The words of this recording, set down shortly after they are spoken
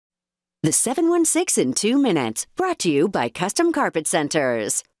The 716 in 2 minutes, brought to you by Custom Carpet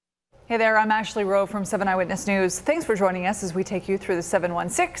Centers. Hey there, I'm Ashley Rowe from 7 Eyewitness News. Thanks for joining us as we take you through the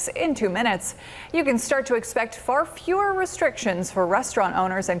 716 in 2 minutes. You can start to expect far fewer restrictions for restaurant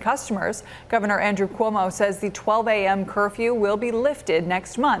owners and customers. Governor Andrew Cuomo says the 12 a.m. curfew will be lifted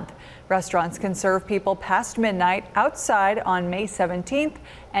next month. Restaurants can serve people past midnight outside on May 17th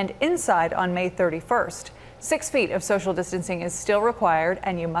and inside on May 31st. 6 feet of social distancing is still required,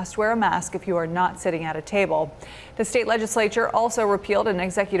 and you must wear a mask if you are not sitting at a table. The state legislature also repealed an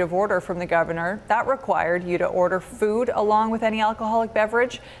executive order from the governor that required you to order food along with any alcoholic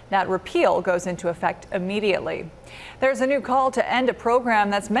beverage. That repeal goes into effect immediately. There's a new call to end a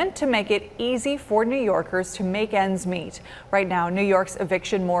program that's meant to make it easy for New Yorkers to make ends meet. Right now, New York's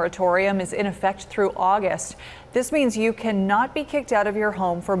eviction moratorium is in effect through August. This means you cannot be kicked out of your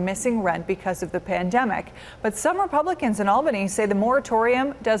home for missing rent because of the pandemic. But some Republicans in Albany say the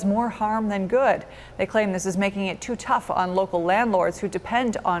moratorium does more harm than good. They claim this is making it too tough on local landlords who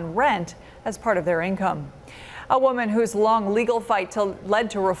depend on rent as part of their income. A woman whose long legal fight led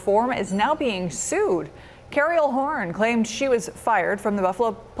to reform is now being sued. Carol Horn claimed she was fired from the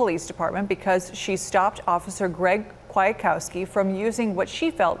Buffalo Police Department because she stopped Officer Greg Kwiatkowski from using what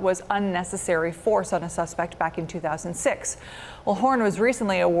she felt was unnecessary force on a suspect back in 2006. Well, Horn was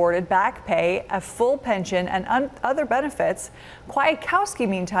recently awarded back pay, a full pension, and other benefits. Kwiatkowski,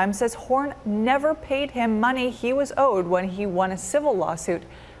 meantime, says Horn never paid him money he was owed when he won a civil lawsuit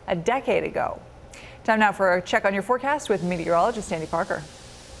a decade ago. Time now for a check on your forecast with meteorologist Andy Parker.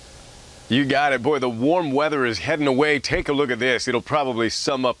 You got it. Boy, the warm weather is heading away. Take a look at this. It'll probably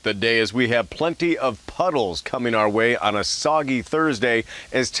sum up the day as we have plenty of puddles coming our way on a soggy Thursday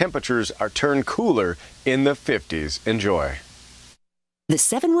as temperatures are turned cooler in the 50s. Enjoy. The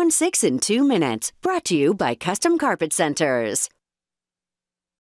 716 in 2 minutes, brought to you by Custom Carpet Centers.